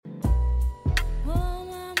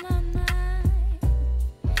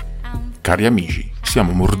Cari amici,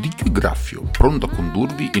 siamo Mordicchio e Graffio, pronto a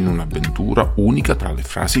condurvi in un'avventura unica tra le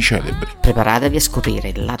frasi celebri. Preparatevi a scoprire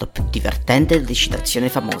il lato più divertente delle citazioni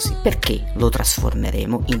famose, perché lo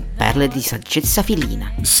trasformeremo in perle di saggezza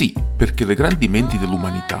felina. Sì, perché le grandi menti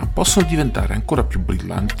dell'umanità possono diventare ancora più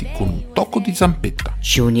brillanti con un tocco di zampetta.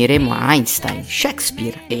 Ci uniremo a Einstein,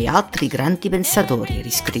 Shakespeare e altri grandi pensatori,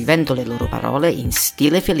 riscrivendo le loro parole in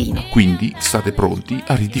stile felino. Quindi state pronti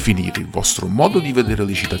a ridefinire il vostro modo di vedere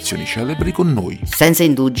le citazioni celebri con noi. Senza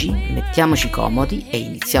indugi, mettiamoci comodi e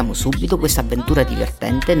iniziamo subito questa avventura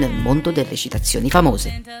divertente nel mondo delle citazioni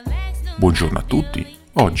famose. Buongiorno a tutti.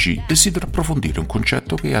 Oggi desidero approfondire un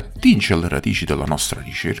concetto che attinge alle radici della nostra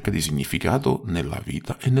ricerca di significato nella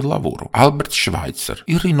vita e nel lavoro. Albert Schweitzer,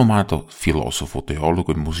 il rinomato filosofo,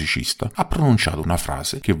 teologo e musicista, ha pronunciato una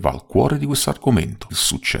frase che va al cuore di questo argomento. Il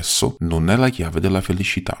successo non è la chiave della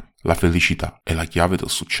felicità. La felicità è la chiave del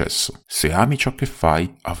successo. Se ami ciò che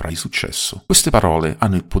fai, avrai successo. Queste parole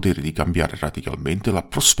hanno il potere di cambiare radicalmente la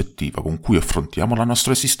prospettiva con cui affrontiamo la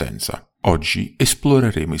nostra esistenza. Oggi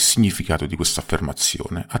esploreremo il significato di questa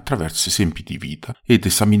affermazione attraverso esempi di vita ed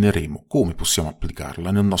esamineremo come possiamo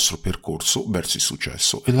applicarla nel nostro percorso verso il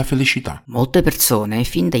successo e la felicità. Molte persone,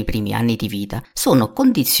 fin dai primi anni di vita, sono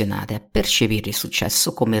condizionate a percepire il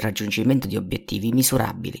successo come il raggiungimento di obiettivi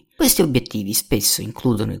misurabili. Questi obiettivi spesso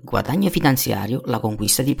includono il guadagno finanziario, la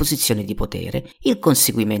conquista di posizioni di potere, il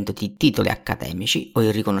conseguimento di titoli accademici o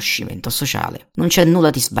il riconoscimento sociale. Non c'è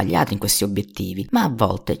nulla di sbagliato in questi obiettivi, ma a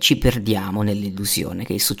volte ci perdiamo nell'illusione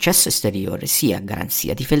che il successo esteriore sia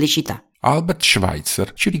garanzia di felicità. Albert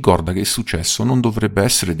Schweitzer ci ricorda che il successo non dovrebbe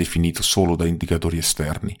essere definito solo da indicatori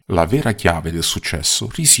esterni. La vera chiave del successo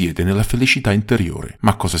risiede nella felicità interiore.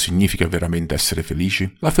 Ma cosa significa veramente essere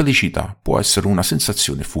felici? La felicità può essere una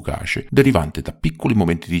sensazione fugace, derivante da piccoli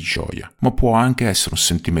momenti di gioia, ma può anche essere un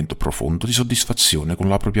sentimento profondo di soddisfazione con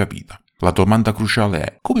la propria vita. La domanda cruciale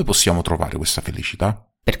è: come possiamo trovare questa felicità?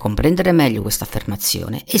 Per comprendere meglio questa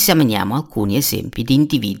affermazione, esaminiamo alcuni esempi di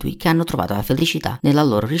individui che hanno trovato la felicità nella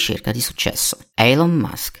loro ricerca di successo. Elon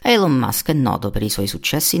Musk. Elon Musk è noto per i suoi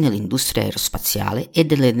successi nell'industria aerospaziale e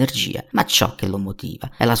dell'energia, ma ciò che lo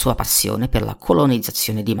motiva è la sua passione per la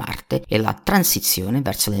colonizzazione di Marte e la transizione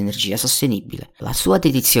verso l'energia sostenibile. La sua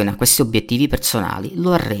dedizione a questi obiettivi personali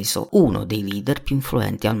lo ha reso uno dei leader più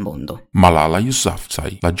influenti al mondo. Malala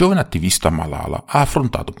Yousafzai. La giovane attivista Malala ha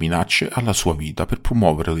affrontato minacce alla sua vita per promuovere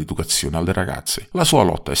l'educazione alle ragazze. La sua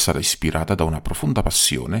lotta è stata ispirata da una profonda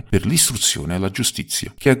passione per l'istruzione e la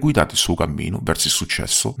giustizia, che ha guidato il suo cammino verso il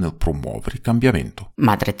successo nel promuovere il cambiamento.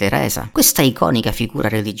 Madre Teresa. Questa iconica figura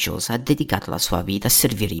religiosa ha dedicato la sua vita a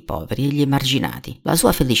servire i poveri e gli emarginati. La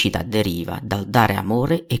sua felicità deriva dal dare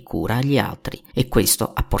amore e cura agli altri, e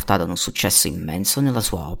questo ha portato ad un successo immenso nella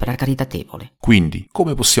sua opera caritatevole. Quindi,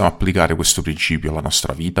 come possiamo applicare questo principio alla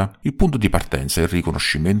nostra vita? Il punto di partenza è il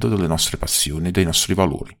riconoscimento delle nostre passioni e dei nostri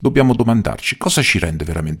valori. Dobbiamo domandarci cosa ci rende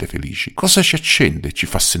veramente felici, cosa ci accende e ci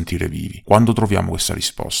fa sentire vivi. Quando troviamo questa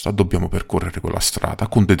risposta, dobbiamo percorrere quella strada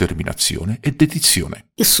con determinazione e dedizione.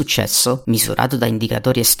 Il successo, misurato da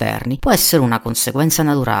indicatori esterni, può essere una conseguenza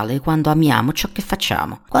naturale quando amiamo ciò che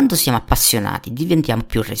facciamo. Quando siamo appassionati, diventiamo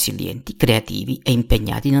più resilienti, creativi e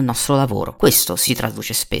impegnati nel nostro lavoro. Questo si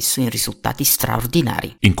traduce spesso in risultati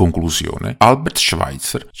straordinari. In conclusione, Albert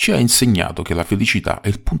Schweitzer ci ha insegnato che la felicità è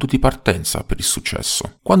il punto di partenza per il successo.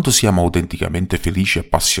 Quando siamo autenticamente felici e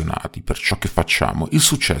appassionati per ciò che facciamo, il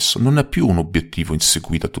successo non è più un obiettivo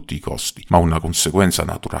inseguito a tutti i costi, ma una conseguenza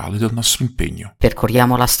naturale del nostro impegno.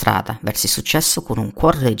 Percorriamo la strada verso il successo con un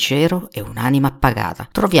cuore leggero e un'anima appagata.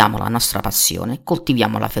 Troviamo la nostra passione,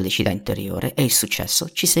 coltiviamo la felicità interiore e il successo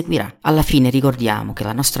ci seguirà. Alla fine ricordiamo che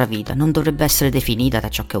la nostra vita non dovrebbe essere definita da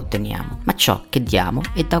ciò che otteniamo, ma ciò che diamo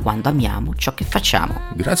e da quando amiamo ciò che facciamo.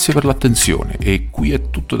 Grazie per l'attenzione e qui è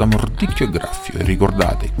tutto da Mordicchio e Graffio. E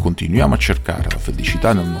ricordate, continuiamo a cercare la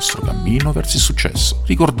felicità nel nostro cammino verso il successo,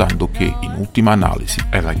 ricordando che in ultima analisi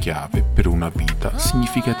è la chiave per una vita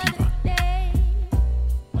significativa.